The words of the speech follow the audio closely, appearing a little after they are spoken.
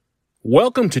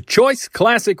Welcome to Choice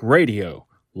Classic Radio.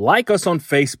 Like us on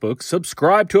Facebook,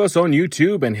 subscribe to us on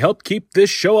YouTube, and help keep this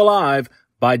show alive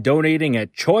by donating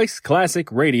at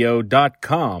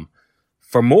choiceclassicradio.com.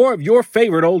 For more of your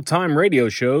favorite old-time radio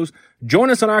shows, join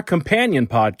us on our companion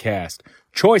podcast,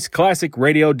 Choice Classic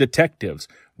Radio Detectives,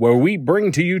 where we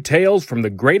bring to you tales from the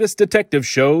greatest detective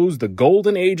shows the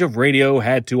golden age of radio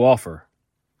had to offer.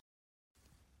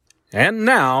 And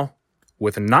now,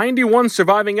 with 91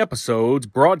 surviving episodes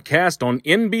broadcast on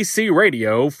NBC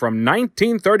Radio from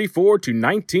 1934 to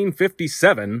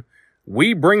 1957,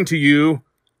 we bring to you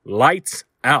Lights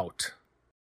Out.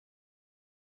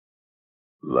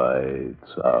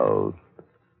 Lights out,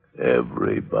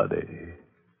 everybody.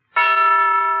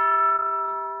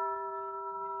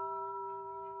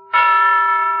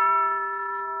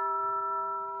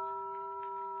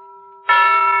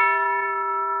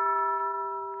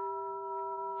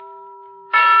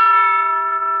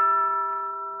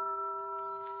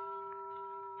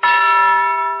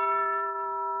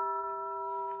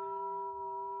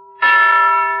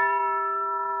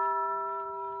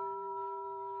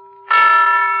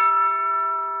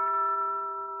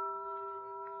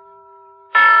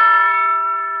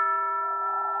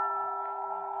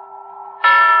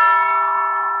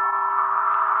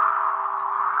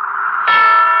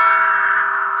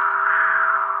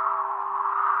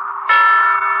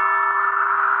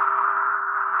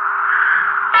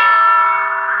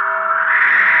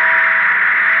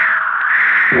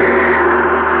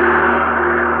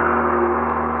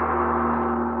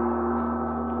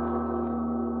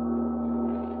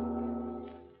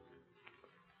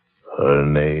 Her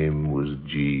name was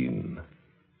Jean.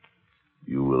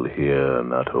 You will hear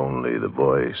not only the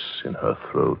voice in her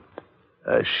throat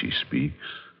as she speaks,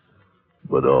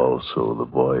 but also the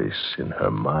voice in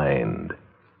her mind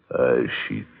as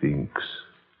she thinks.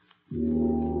 This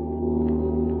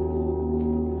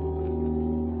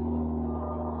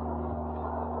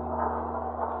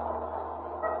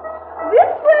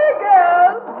way,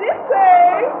 girls, this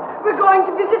way. We're going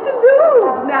to visit the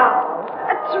Louvre now.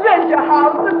 A treasure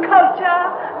house of culture,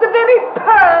 the very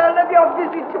pearl of your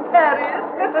visit to Paris.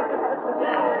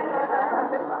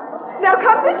 Now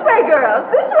come this way, girls,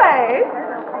 this way.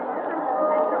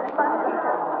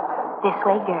 This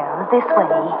way, girls, this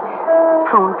way.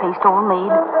 Prune-faced old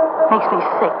maid. Makes me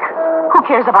sick. Who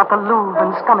cares about the Louvre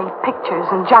and scummy pictures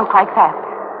and junk like that?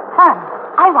 Fun.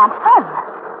 I want fun.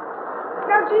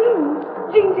 Now,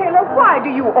 Jean Taylor, why do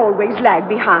you always lag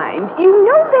behind? You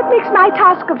know that makes my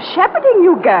task of shepherding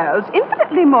you girls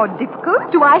infinitely more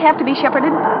difficult. Do I have to be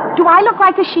shepherded? Do I look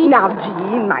like a sheep? Now,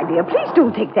 Jean, my dear, please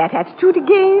don't take that attitude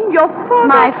again. Your father...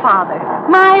 My father.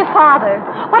 My father.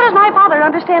 What does my father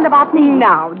understand about me?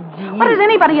 Now, Jean... What does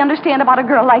anybody understand about a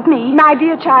girl like me? My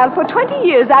dear child, for 20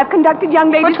 years I've conducted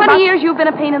young ladies... For 20 years you've been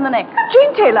a pain in the neck.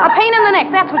 Jean Taylor... A pain in the neck,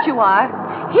 that's what you are.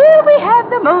 Here we have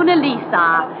the Mona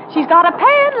Lisa. She's got a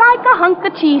pan like a hunk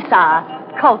of cheese.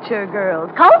 Culture, girls.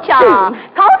 Culture.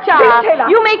 Culture. Jean Taylor.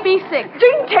 You make me sick.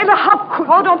 Jean Taylor, how could...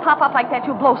 Oh, don't pop up like that.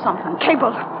 You'll blow something.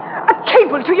 Cable. A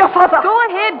cable to your father. Go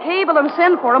ahead, cable him,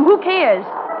 send for him. Who cares?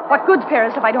 What good's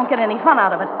Paris if I don't get any fun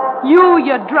out of it? You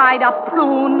dried up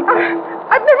prune.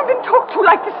 I've never been talked to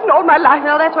like this in all my life.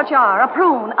 Well, that's what you are, a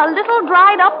prune. A little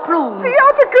dried up prune. The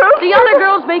other girls... The other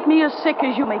girls make me as sick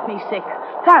as you make me sick.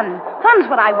 Fun. Fun's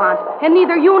what I want. And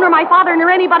neither you nor my father nor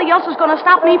anybody else is going to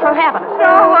stop me from having it.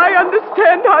 Now I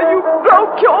understand how you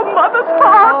broke your mother's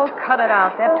heart. Oh, cut it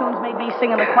out. That tune's made me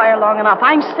sing in the choir long enough.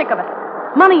 I'm sick of it.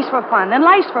 Money's for fun, and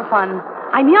life's for fun.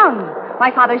 I'm young. My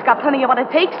father's got plenty of what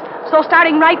it takes. So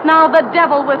starting right now, the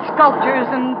devil with sculptures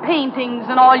and paintings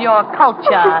and all your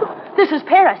culture. This is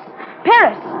Paris.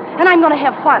 Paris. And I'm going to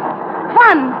have fun.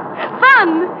 Fun.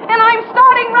 Fun. And I'm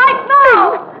starting right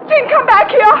now. Jean, come back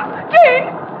here.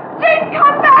 Jean,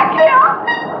 come back here.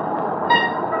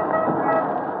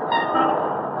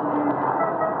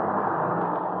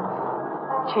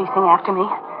 Chasing after me.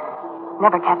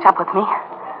 Never catch up with me.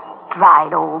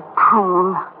 Dried old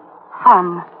prune.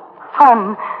 Fun.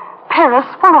 Fun. Paris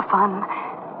full of fun.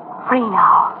 Free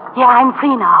now. Yeah, I'm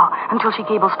free now. Until she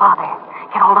cables father.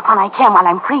 Get all the fun I can while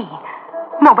I'm free.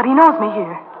 Nobody knows me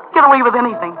here. Get away with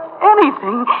anything.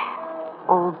 Anything.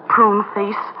 Old prune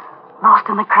face. Lost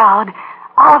in the crowd.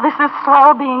 Oh, this is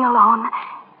swell being alone.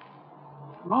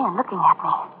 Man looking at me.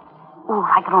 Ooh,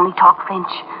 I could only talk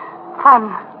French.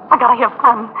 Fun. I gotta have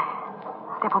fun.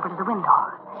 Step over to the window.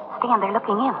 Stand there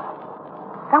looking in.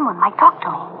 Someone might talk to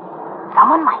me.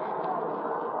 Someone might.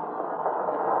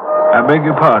 I beg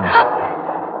your pardon.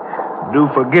 Do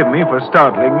forgive me for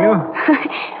startling you.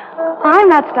 I'm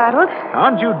not startled.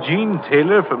 Aren't you Jean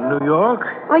Taylor from New York?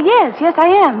 Oh, yes, I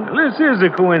am. This is a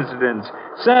coincidence.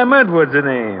 Sam Edwards, the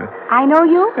name. I know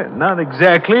you? Not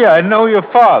exactly. I know your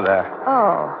father.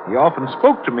 Oh. He often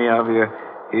spoke to me of you.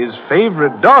 His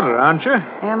favorite daughter, aren't you?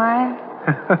 Am I?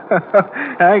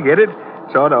 I get it.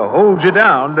 Sort of holds you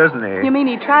down, doesn't he? You mean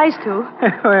he tries to?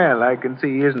 Well, I can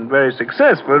see he isn't very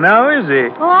successful now, is he?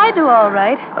 Oh, I do all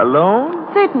right. Alone?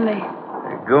 Certainly.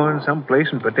 Going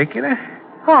someplace in particular?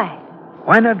 Why?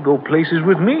 Why not go places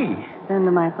with me? Then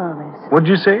to my father's. What'd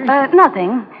you say?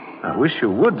 Nothing. I wish you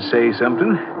would say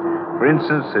something. For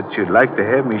instance, that you'd like to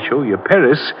have me show you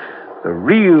Paris. The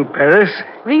real Paris.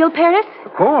 Real Paris?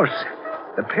 Of course.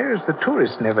 The Paris the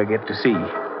tourists never get to see.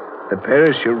 The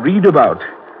Paris you read about.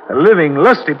 A living,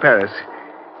 lusty Paris.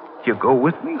 You go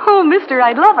with me? Oh, mister,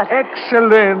 I'd love it.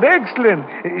 Excellent, excellent.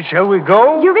 Shall we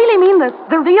go? You really mean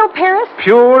the real Paris?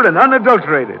 Pure and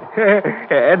unadulterated.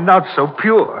 And not so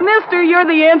pure. Mister, you're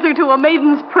the answer to a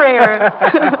maiden's prayer.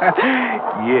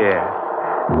 Yeah.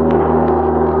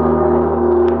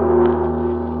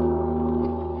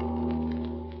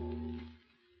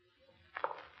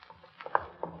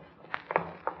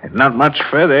 And not much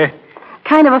further.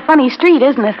 Kind of a funny street,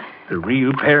 isn't it? The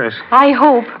real Paris. I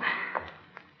hope.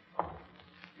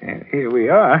 And here we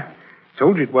are.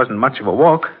 Told you it wasn't much of a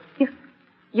walk.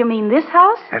 You mean this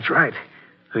house? That's right.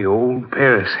 The old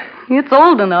Paris. It's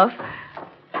old enough.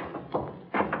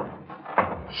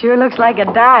 Sure looks like a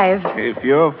dive. If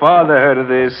your father heard of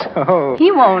this, oh.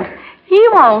 He won't. He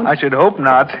won't. I should hope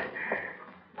not.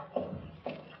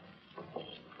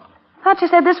 Thought you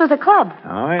said this was a club.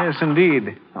 Oh, yes,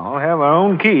 indeed. All have our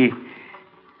own key.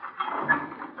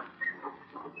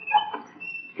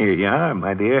 Here you are,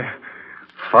 my dear.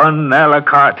 Fun a la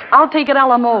carte. I'll take it a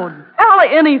la mode. A la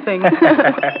anything.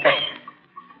 Mr.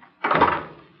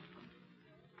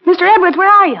 Edwards, where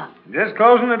are you? Just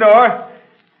closing the door.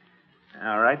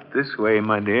 All right, this way,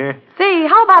 my dear. Say,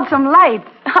 how about some lights?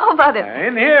 How about it?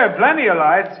 In here, plenty of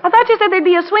lights. I thought you said there'd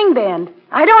be a swing band.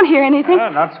 I don't hear anything.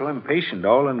 Not so impatient,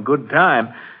 all in good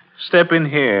time. Step in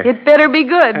here. It better be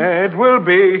good. It will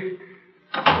be.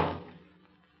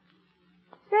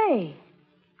 Say,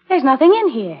 there's nothing in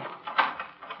here.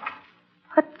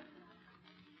 What?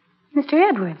 Mr.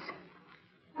 Edwards,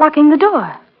 locking the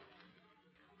door.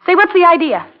 Say, what's the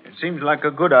idea? It seems like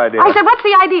a good idea. I said, what's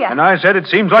the idea? And I said it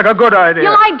seems like a good idea.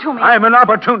 You lied to me. I'm an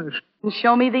opportunist.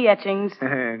 Show me the etchings.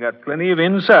 Got plenty of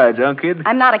insides, huh, kid?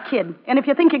 I'm not a kid. And if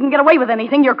you think you can get away with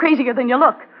anything, you're crazier than you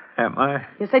look. Am I?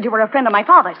 You said you were a friend of my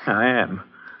father's. I am.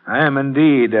 I am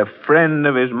indeed a friend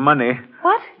of his money.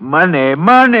 What? Money,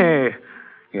 money.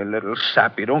 You little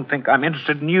sap. You don't think I'm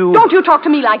interested in you? Don't you talk to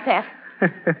me like that.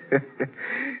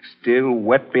 Still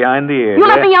wet behind the ears. You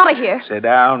let me out of here. Sit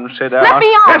down, sit down. Let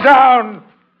me out. Sit down.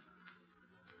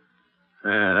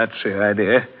 That's the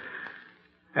idea.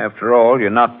 After all, you're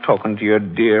not talking to your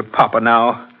dear papa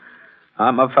now.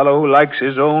 I'm a fellow who likes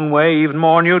his own way even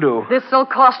more than you do. This'll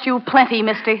cost you plenty,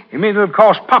 mister. You mean it'll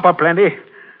cost papa plenty?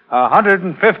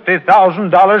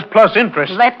 $150,000 plus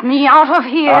interest. Let me out of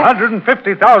here.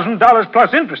 $150,000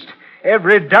 plus interest.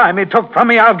 Every dime he took from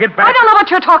me, I'll get back. I don't know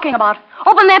what you're talking about.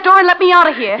 Open that door and let me out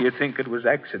of here. You think it was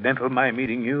accidental, my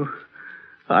meeting you?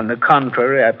 On the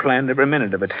contrary, I planned every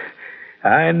minute of it.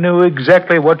 I knew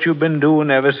exactly what you've been doing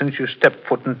ever since you stepped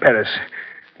foot in Paris.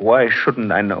 Why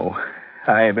shouldn't I know?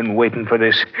 I've been waiting for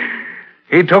this.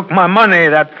 He took my money,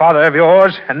 that father of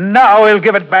yours, and now he'll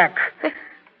give it back.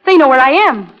 They know where I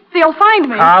am. They'll find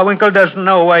me. Carwinkle doesn't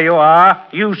know where you are.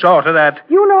 You saw to that.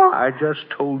 You know? I just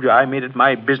told you I made it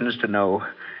my business to know.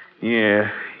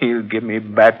 Yeah, he'll give me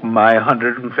back my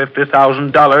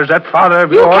 $150,000, that father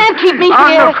of yours. You can't keep me here.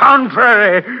 On the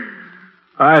contrary,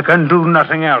 I can do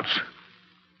nothing else.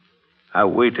 I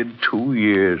waited 2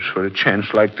 years for a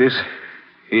chance like this.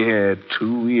 Yeah,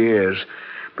 2 years.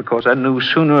 Because I knew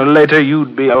sooner or later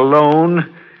you'd be alone.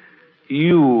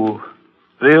 You.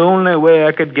 The only way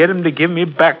I could get him to give me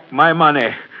back my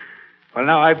money. Well,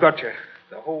 now I've got you.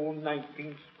 The whole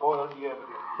 19 spoiled year.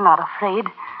 Not afraid.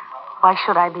 Why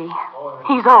should I be?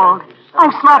 He's old.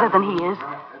 I'm smarter than he is.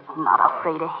 I'm not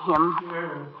afraid of him.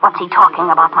 What's he talking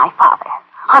about, my father?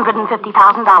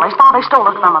 $150,000. Father stole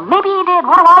it from him. Maybe he did.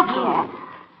 What do I care?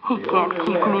 He can't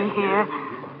keep me here.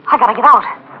 I gotta get out.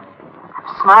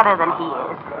 I'm smarter than he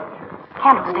is.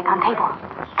 Candlestick on table.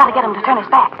 Gotta get him to turn his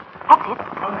back. That's it.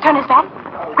 Turn his back.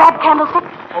 Grab candlestick.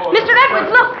 Mr.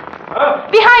 Edwards, look.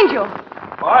 Behind you.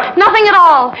 What? Nothing at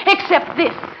all, except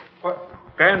this. What?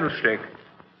 Candlestick?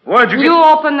 Where'd you get... You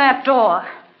open that door.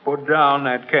 Put down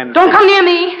that candlestick. Don't come near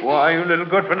me. Why, you little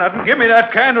good for nothing. Give me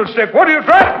that candlestick. What are you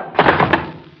trying...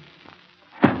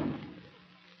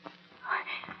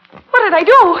 What did I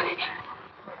do?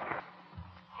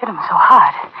 Hit him so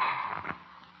hard.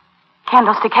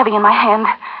 Candlestick heavy in my hand.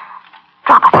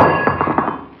 Drop it.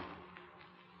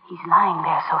 He's lying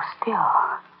there so still.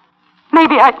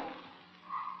 Maybe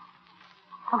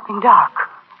something dark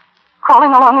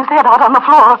crawling along his head out on the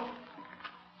floor.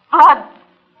 Blood.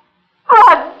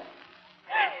 Blood.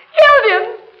 Killed him!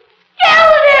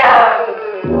 Killed him!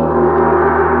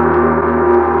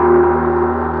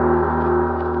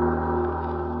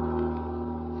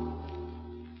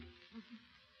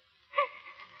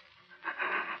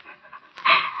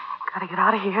 Gotta get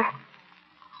out of here.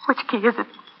 Which key is it?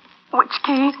 Which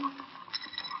key?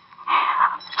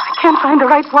 I can't find the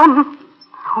right one.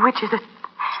 Which is it?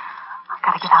 I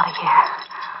gotta get out of here.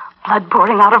 Blood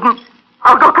pouring out of him.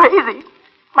 I'll go crazy.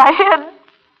 My head.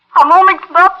 I'm all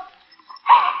mixed up.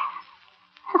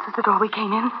 This is the door we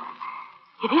came in.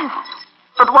 It is.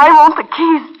 But why won't the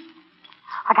keys?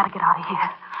 I gotta get out of here.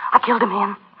 I killed a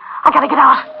man. I gotta get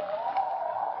out.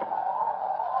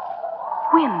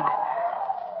 Wind.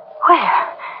 Where?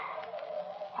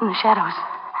 In the shadows.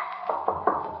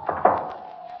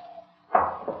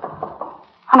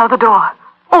 Another door.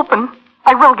 Open.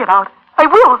 I will get out. I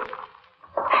will.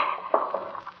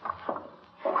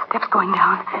 Steps going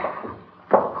down.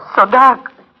 So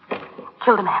dark.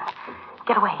 Killed a man.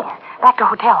 Get away. Back to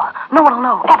hotel. No one will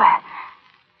know. Ever.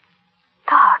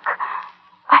 Dark.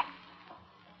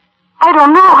 I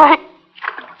don't know.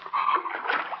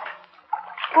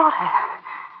 Water.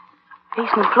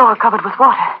 Basement floor covered with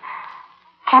water.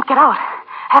 Can't get out.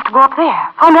 Have to go up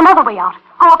there. Find another way out.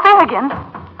 Go up there again.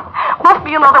 Must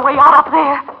be another way out up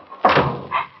there.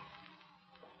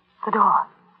 The door.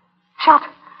 Shut.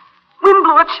 Wind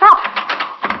blew it shut.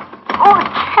 Oh, I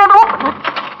can't open it.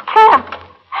 Can't.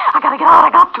 I gotta get out. I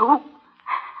got to.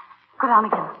 Go down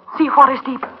again. See if water's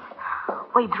deep.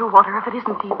 Wade through water if it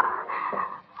isn't deep.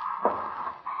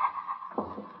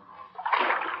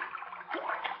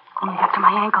 Only up to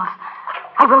my ankles.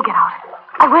 I will get out.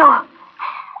 I will.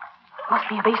 Must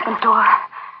be a basement door.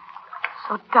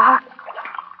 So dark.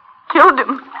 Killed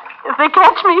him. If they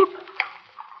catch me.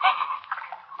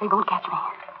 They won't catch me.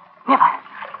 Never.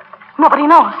 Nobody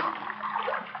knows.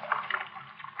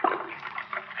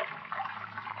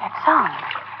 That sound.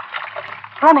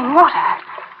 Running water.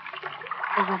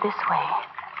 Over this way.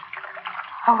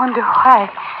 I wonder why.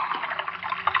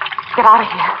 Get out of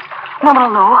here. No one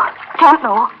will know. Can't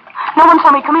know. No one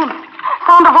saw me come in.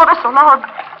 Sound of water so loud.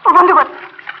 I wonder what...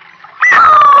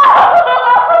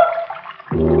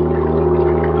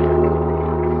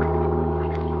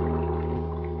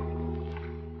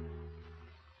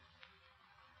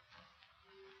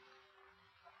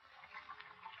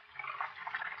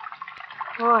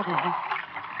 Water.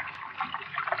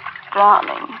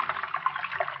 Drowning.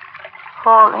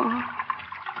 Falling.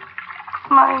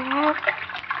 My head.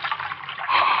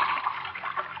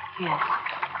 Yes.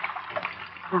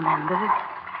 Remember.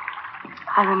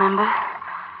 I remember.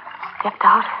 Stepped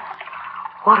out.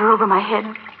 Water over my head.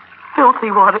 Filthy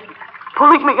water.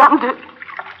 Pulling me under.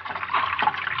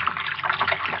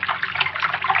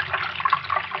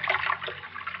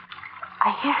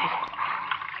 I hear it.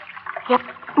 Yet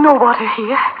no water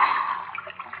here.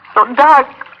 So dark.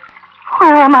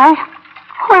 Where am I?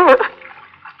 Where?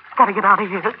 Gotta get out of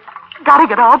here. Gotta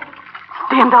get out.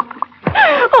 Stand up.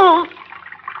 Oh.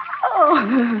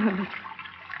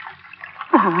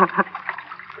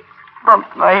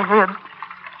 Bumped my head.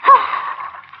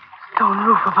 Stone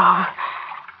roof above.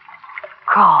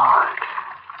 Crawl.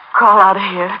 Crawl out of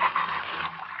here.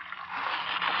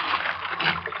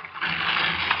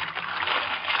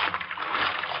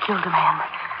 Killed a man.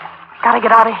 Gotta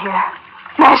get out of here.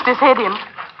 Smashed his head in.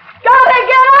 Gotta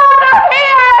get out of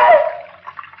here!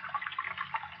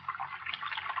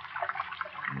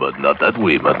 But not that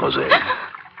way, mademoiselle.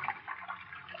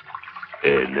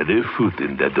 Another foot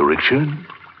in that direction,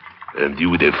 and you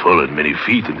would have fallen many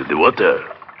feet into the water.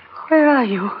 Where are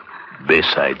you?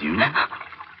 Beside you.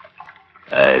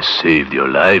 I saved your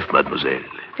life, mademoiselle.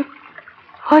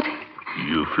 What?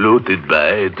 You floated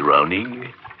by,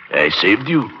 drowning. I saved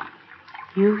you.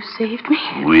 You saved me?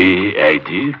 Oui, I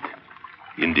did.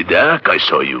 In the dark, I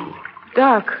saw you.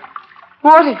 Dark.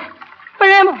 Water.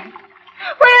 Where am I?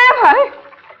 Where am I?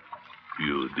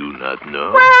 You do not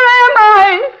know? Where am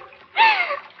I?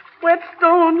 Wet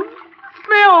stone.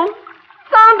 Smell.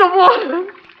 Sound of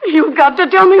water. You've got to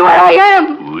tell me where I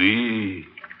am. Oui.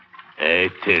 I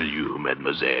tell you,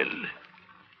 mademoiselle.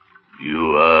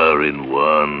 You are in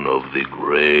one of the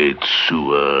great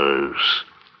sewers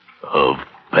of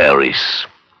Paris.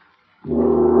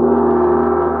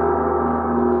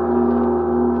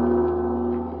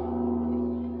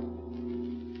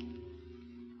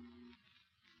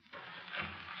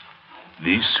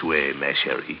 This way, ma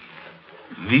chérie.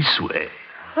 This way.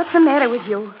 What's the matter with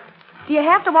you? Do you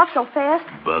have to walk so fast?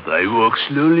 But I walk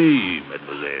slowly,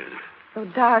 mademoiselle. So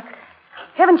dark.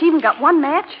 Haven't you even got one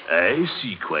match? I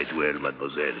see quite well,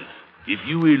 mademoiselle. If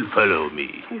you will follow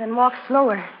me. And then walk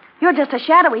slower. You're just a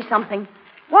shadowy something.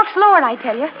 Walk slower, I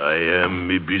tell you. I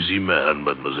am a busy man,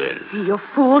 mademoiselle. You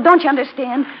fool. Don't you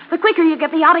understand? The quicker you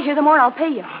get me out of here, the more I'll pay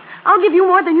you. I'll give you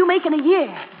more than you make in a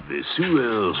year. The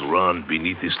sewers run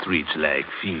beneath the streets like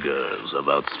fingers of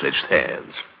outstretched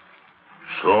hands.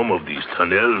 Some of these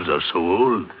tunnels are so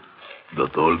old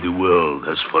that all the world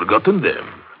has forgotten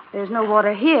them. There's no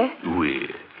water here. Oui,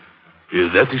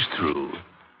 that is true.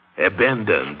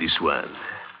 Abandon this one.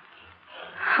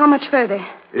 How much further?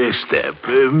 A step,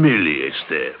 merely a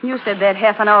step. You said that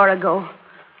half an hour ago.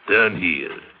 Turn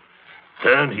here.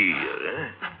 Turn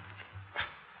here,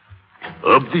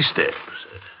 Up the steps.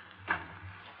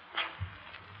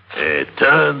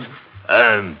 Turn,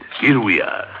 and here we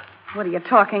are. What are you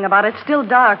talking about? It's still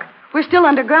dark. We're still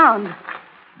underground.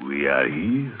 We are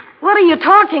here. What are you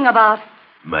talking about?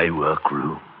 My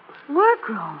workroom.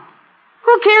 Workroom?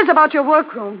 Who cares about your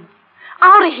workroom?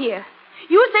 Out of here.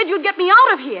 You said you'd get me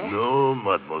out of here. No,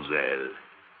 mademoiselle.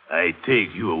 I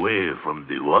take you away from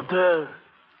the water.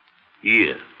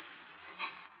 Here.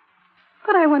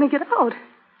 But I want to get out.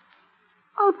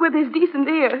 Out where there's decent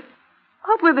air.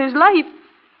 Out where there's light.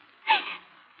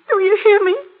 Do you hear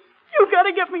me? You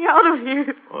gotta get me out of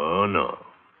here. Oh, no.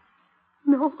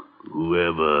 No.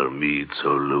 Whoever meets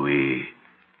old Louis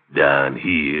down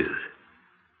here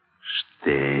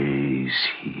stays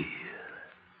here.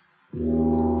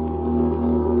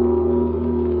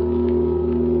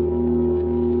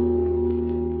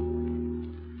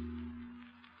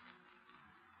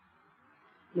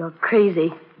 You're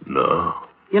crazy. No.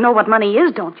 You know what money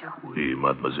is, don't you? Oui,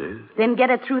 mademoiselle. Then get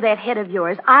it through that head of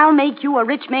yours. I'll make you a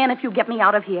rich man if you get me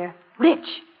out of here. Rich.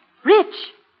 Rich.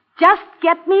 Just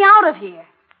get me out of here.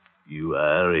 You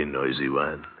are a noisy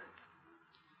one.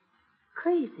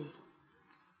 Crazy.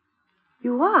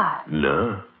 You are.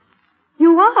 No.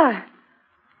 You are.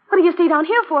 What do you stay down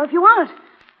here for if you aren't?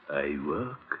 I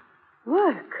work.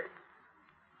 Work?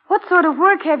 What sort of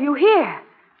work have you here?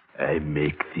 I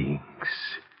make things.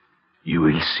 You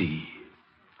will see.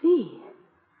 See?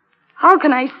 How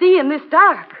can I see in this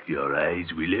dark? Your eyes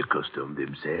will accustom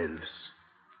themselves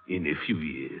in a few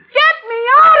years. Get me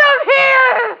out of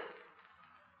here!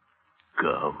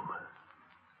 Come.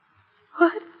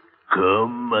 What?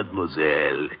 Come,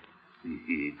 mademoiselle.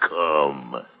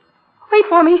 Come. Wait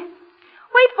for me.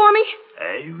 Wait for me.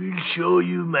 I will show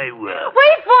you my work.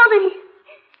 Wait for me.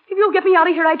 If you'll get me out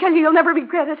of here, I tell you, you'll never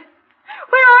regret it.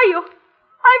 Where are you?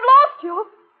 I've lost you.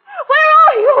 Where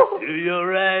are you? To your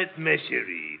right, ma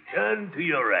chérie. Turn to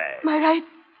your right. My right?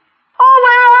 Oh,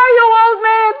 where are you, old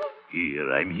man?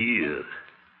 Here, I'm here.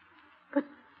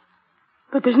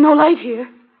 But there's no light here.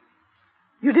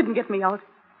 You didn't get me out.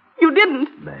 You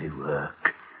didn't. My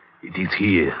work. It is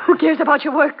here. Who cares about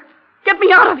your work? Get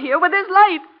me out of here where there's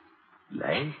light.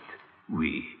 Light?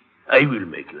 Oui. I will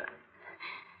make light.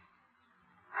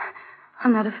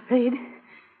 I'm not afraid.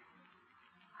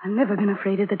 I've never been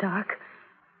afraid of the dark.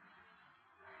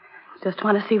 Just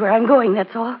want to see where I'm going,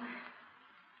 that's all.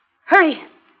 Hurry.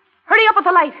 Hurry up with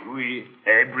the light. Oui.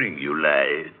 I bring you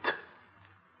light.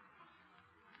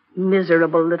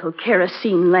 Miserable little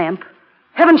kerosene lamp.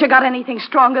 Haven't you got anything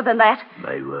stronger than that?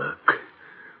 My work.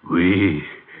 Oui.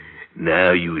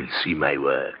 Now you will see my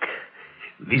work.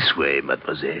 This way,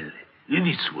 mademoiselle.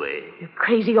 This way. You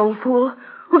crazy old fool.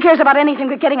 Who cares about anything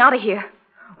but getting out of here?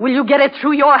 Will you get it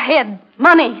through your head?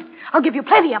 Money. I'll give you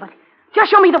plenty of it.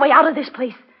 Just show me the way out of this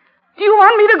place. Do you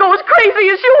want me to go as crazy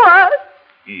as you are?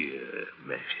 Here,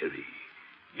 ma chérie.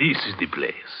 This is the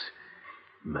place.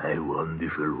 My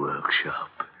wonderful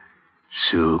workshop.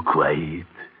 So quiet.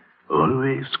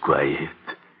 Always quiet.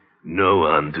 No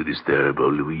one to disturb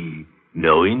old Louis.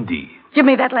 No, indeed. Give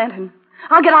me that lantern.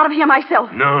 I'll get out of here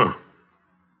myself. No.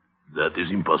 That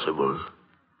is impossible.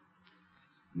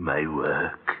 My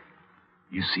work.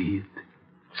 You see it?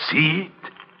 See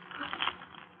it?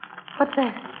 What's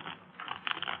that?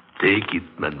 Take it,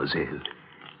 mademoiselle.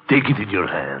 Take it in your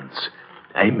hands.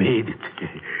 I made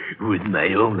it. With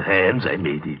my own hands, I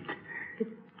made it.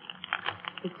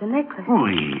 It's a necklace.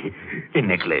 Oui, a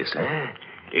necklace, eh?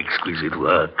 Exquisite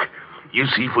work. You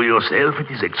see for yourself,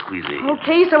 it is exquisite.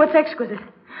 Okay, so it's exquisite.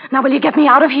 Now, will you get me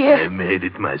out of here? I made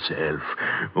it myself.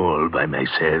 All by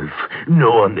myself.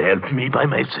 No one helped me by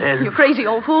myself. You crazy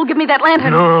old fool. Give me that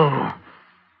lantern. No.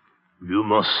 You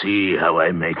must see how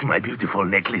I make my beautiful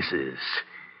necklaces.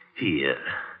 Here.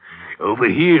 Over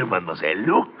here, mademoiselle.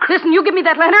 Look. Listen, you give me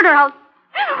that lantern or I'll...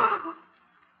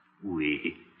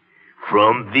 Oui.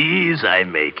 From these I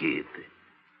make it.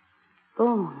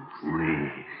 Bones.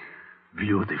 Oui,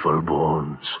 beautiful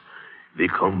bones. They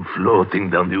come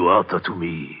floating down the water to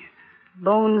me.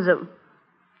 Bones of...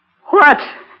 What?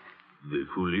 The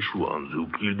foolish ones who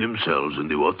killed themselves in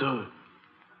the water.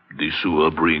 The sewer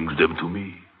brings them to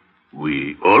me.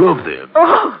 We, all of them.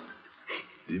 Oh!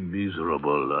 The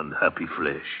miserable, unhappy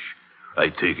flesh. I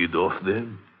take it off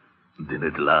them. Then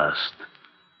at last,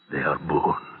 they are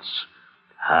bones.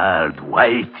 Hard,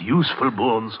 white, useful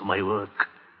bones for my work.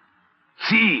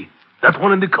 See, that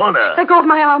one in the corner. Let go of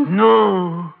my arm.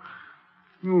 No.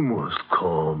 You must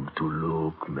come to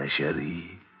look, ma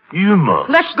chérie. You must.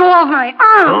 Let go of my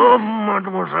arm. Come,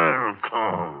 mademoiselle,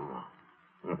 come.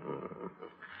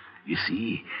 You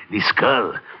see, the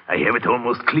skull, I have it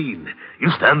almost clean.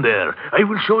 You stand there. I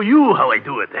will show you how I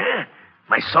do it, eh?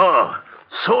 My saw.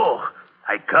 So,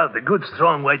 I cut the good,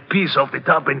 strong white piece off the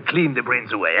top and clean the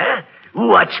brains away, eh?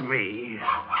 Watch me.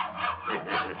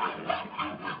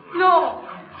 No.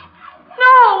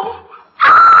 No.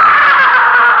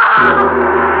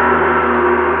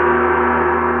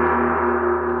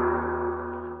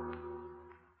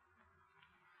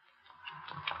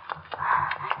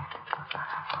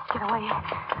 Get away.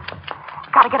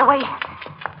 Gotta get away.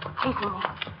 Chasing me.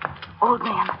 Old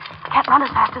man. Can't run as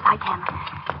fast as I can.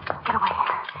 Get away.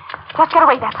 Just get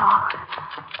away, that's all.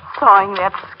 Sawing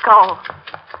that skull.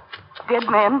 Dead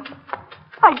man.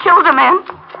 I killed a man.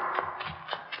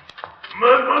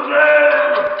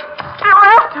 Mademoiselle! Still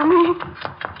after me.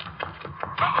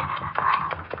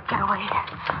 Get away.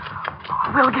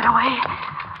 We'll get away.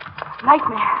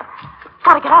 Nightmare.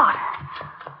 Gotta get out.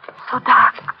 So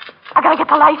dark. I gotta get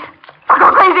the light. I'll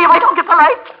go crazy if I don't get the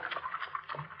light.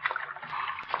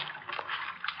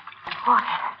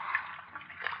 Water.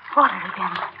 Water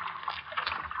again.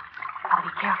 Gotta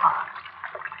be careful.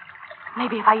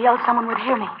 Maybe if I yelled, someone would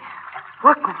hear me.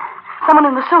 Workmen. Someone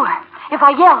in the sewer. If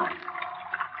I yelled.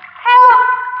 Help!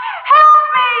 Help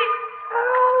me!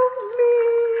 Help me!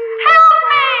 Help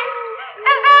me!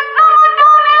 Is there someone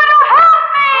down there to help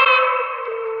me?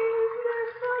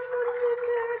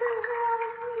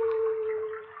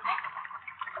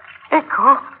 Echo.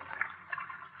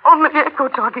 Only Echo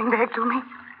talking back to me.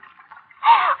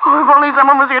 Oh, if only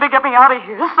someone was here to get me out of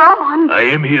here. Someone. I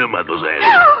am here,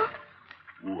 mademoiselle.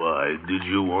 Why did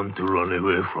you want to run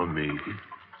away from me?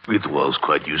 It was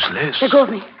quite useless. Let go of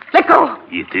me. Let go.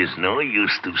 It is no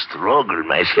use to struggle,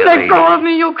 my Let chérie. go of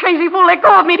me, you crazy fool. Let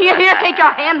go of me. Do you hear? Take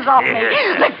your hands off me.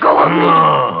 Let go of me.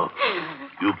 No.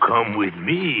 You come with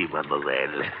me,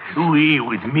 mademoiselle. Oui,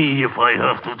 with me if I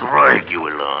have to drag you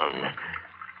along.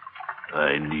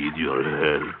 I need your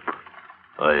help.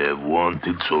 I have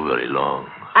wanted so very long.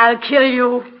 I'll kill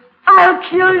you. I'll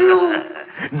kill you.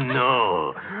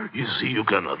 No. You see, you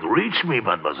cannot reach me,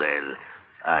 mademoiselle.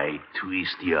 I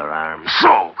twist your arm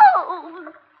so.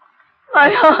 Oh, my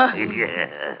heart.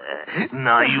 Yeah.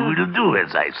 Now you will do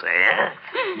as I say, eh?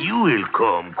 You will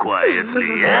come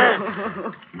quietly, eh?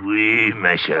 Oui,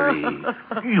 ma chérie.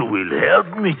 You will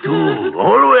help me too.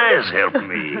 Always help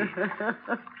me.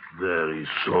 There is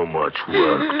so much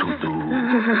work to do.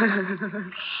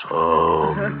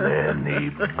 So many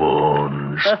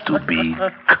bones to be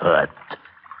cut.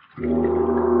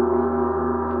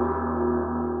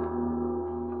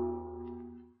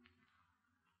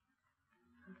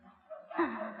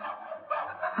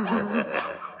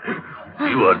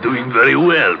 You are doing very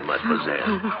well,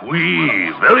 mademoiselle.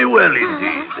 Oui, very well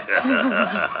indeed.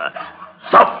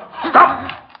 Stop!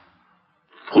 Stop!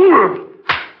 Fool!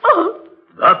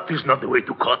 That is not the way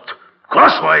to cut.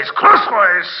 Crosswise!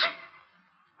 Crosswise!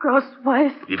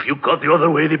 Crosswise. If you cut the other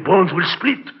way, the bones will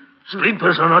split.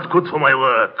 Splinters are not good for my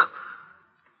work.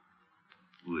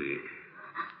 Oui.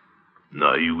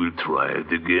 Now you will try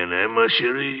it again, eh, ma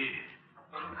chérie?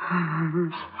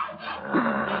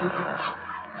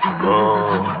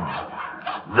 Oh,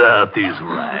 that is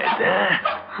right, eh?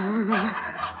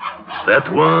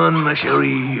 That one, ma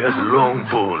chérie, has long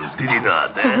bones, did he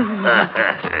not,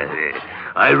 eh?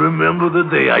 I remember the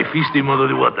day I fished him under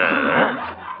the water, eh?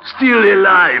 Still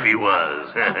alive he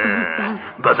was.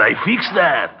 But I fixed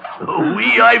that.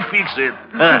 Oui, I fixed it.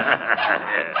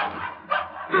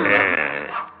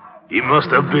 He must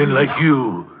have been like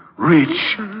you.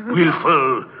 Rich,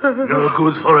 willful, no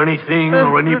good for anything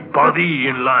or anybody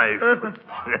in life.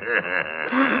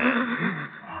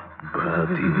 But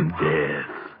in death,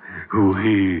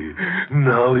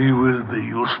 now he will be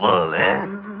useful, eh?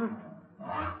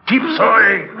 Keep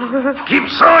sawing! Keep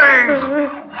sawing!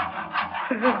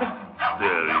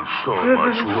 There is so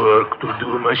much work to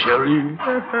do, ma chérie.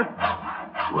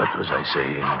 What was I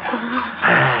saying?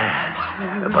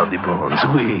 About the bones,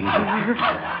 oui.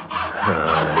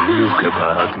 Look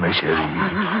about, my chérie.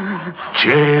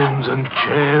 Chains and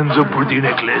chains of pretty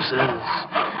necklaces.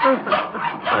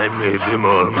 I made them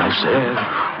all myself.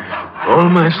 All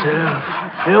myself.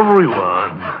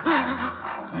 Everyone.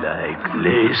 Like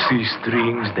lacy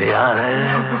strings they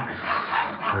are,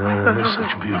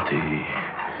 such beauty.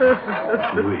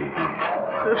 Oui.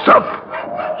 Stop!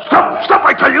 Stop! Stop,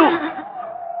 I tell you!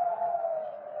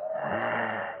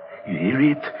 You hear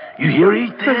it? You hear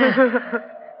it?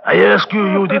 I ask you,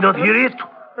 you did not hear it?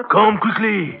 Come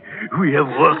quickly. We have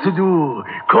work to do.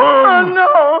 Come. Oh,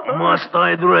 no. Must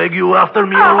I drag you after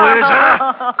me always,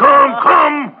 huh?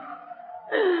 Come.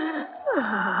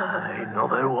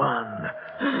 Another one.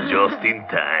 Just in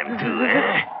time, too,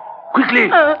 eh? Quickly.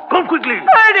 Come quickly.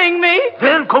 Hurting me.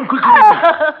 Then come quickly.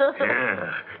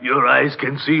 Yeah, your eyes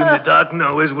can see in the dark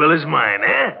now as well as mine,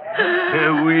 eh?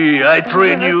 I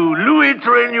train you. Louis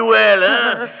train you well,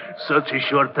 huh? Such a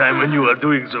short time and you are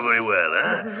doing so very well,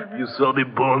 huh? You saw the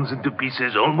bones into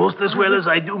pieces almost as well as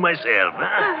I do myself,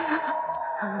 huh?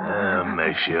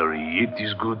 My chérie, it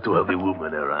is good to have a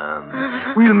woman around.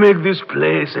 We'll make this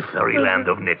place a fairyland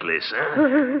of necklace,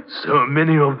 huh? So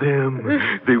many of them,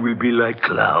 they will be like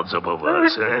clouds above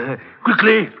us, huh?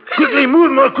 Quickly,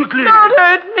 move more quickly. Don't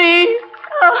hurt me.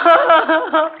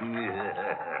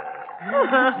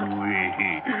 Oui,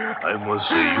 I must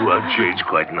say you have changed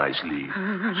quite nicely.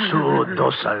 So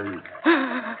docile.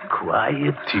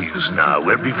 Quiet thieves now,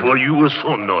 where before you were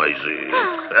so noisy.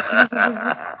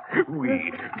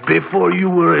 Oui, before you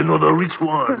were another rich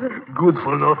one, good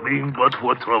for nothing but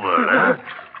for trouble, huh?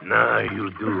 Now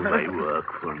you do my work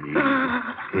for me.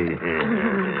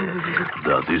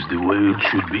 That is the way it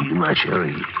should be, my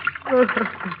chérie.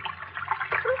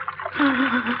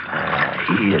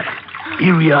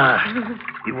 Here we are.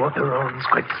 The water runs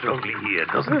quite strongly here,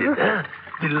 doesn't it, huh?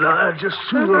 The largest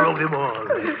sewer of them all.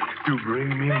 To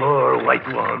bring me more white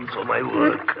ones for my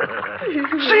work.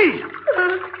 See!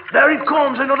 There it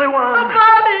comes, another one.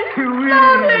 Another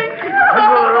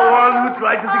one who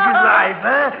tried to take his life,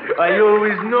 huh? I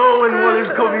always know when one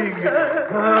is coming.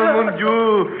 Mon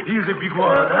Dieu, he's a big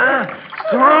one, huh?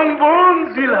 Strong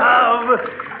bones he'll have.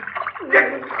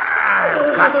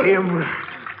 Got him.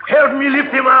 Help me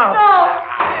lift him out.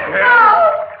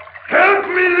 No. Help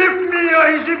me lift me,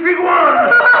 he's a big one.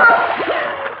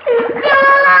 He's still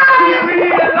alive.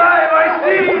 He's alive, I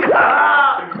see.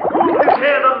 Pull his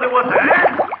head out of the water,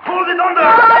 eh? Hold it under.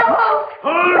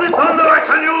 Hold it under, I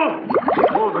tell you.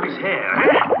 Hold on his hair,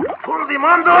 eh? Hold him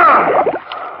under.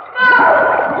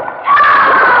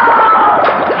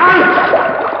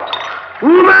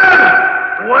 Woman!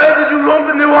 Why did you lump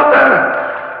in the water?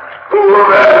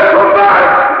 Woman, come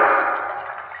back!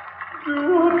 The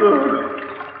water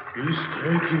is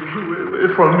taking you away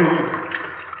from me.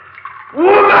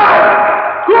 Woman!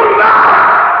 Come back!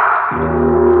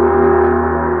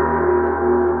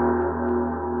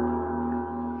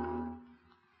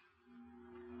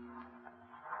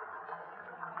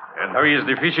 And how is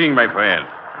the fishing, my friend?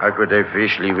 How could I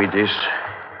fish, leave with this?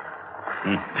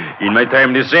 In my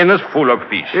time, the Seine is full of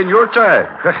fish. In your time?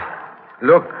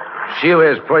 Look, see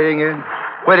where it's pouring in?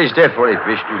 Where is there for a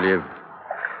fish to live?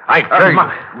 I tell you.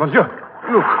 Monsieur,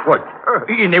 Look, what?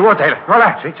 in the water.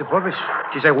 Voilà. Straight above us.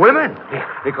 She's a woman.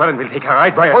 The current will take her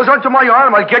right by us. Hold on to my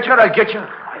arm. I'll get you.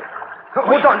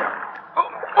 Hold on.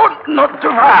 Oh, not too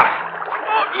far.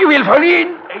 Oh, you will fall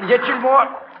in. A little more.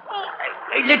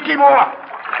 A little more.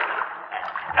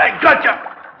 I got you.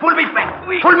 Pull me back.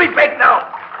 Pull me back now.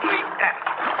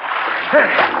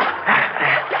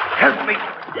 Help me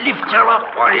lift her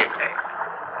up, boy.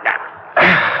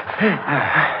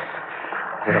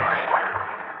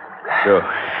 So,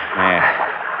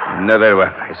 another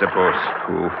one, I suppose,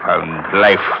 who found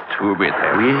life too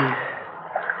bitter. Oui.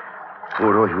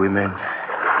 Poor old women.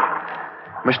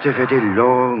 Must have had a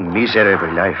long,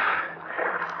 miserable life.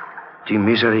 The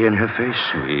misery in her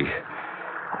face. Oui.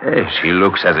 She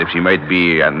looks as if she might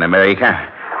be an American.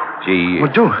 She...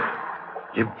 What do?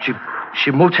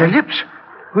 She moved her lips.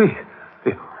 Oui.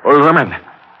 Old woman,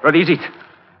 what is it?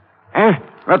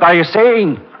 What are you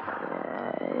saying?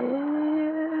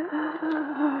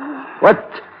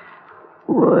 What?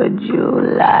 Would you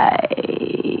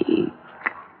like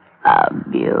a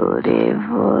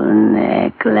beautiful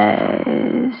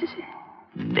necklace?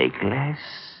 Necklace?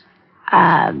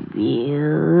 A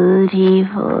beautiful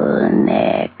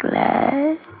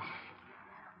necklace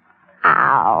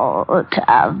out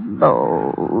of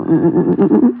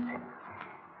bones.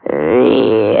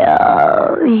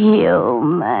 Real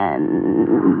human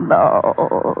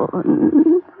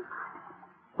bones.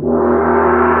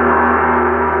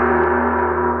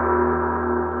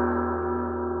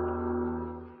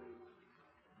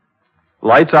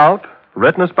 Lights Out,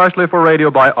 written especially for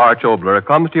radio by Arch Obler,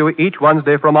 comes to you each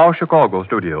Wednesday from our Chicago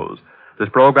studios. This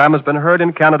program has been heard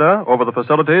in Canada over the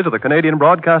facilities of the Canadian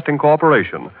Broadcasting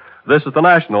Corporation. This is the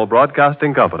National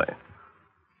Broadcasting Company.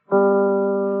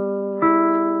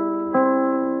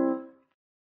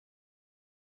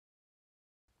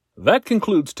 That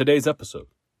concludes today's episode.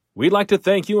 We'd like to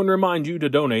thank you and remind you to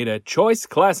donate at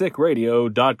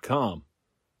choiceclassicradio.com.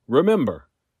 Remember,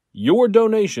 your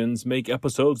donations make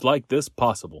episodes like this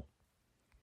possible.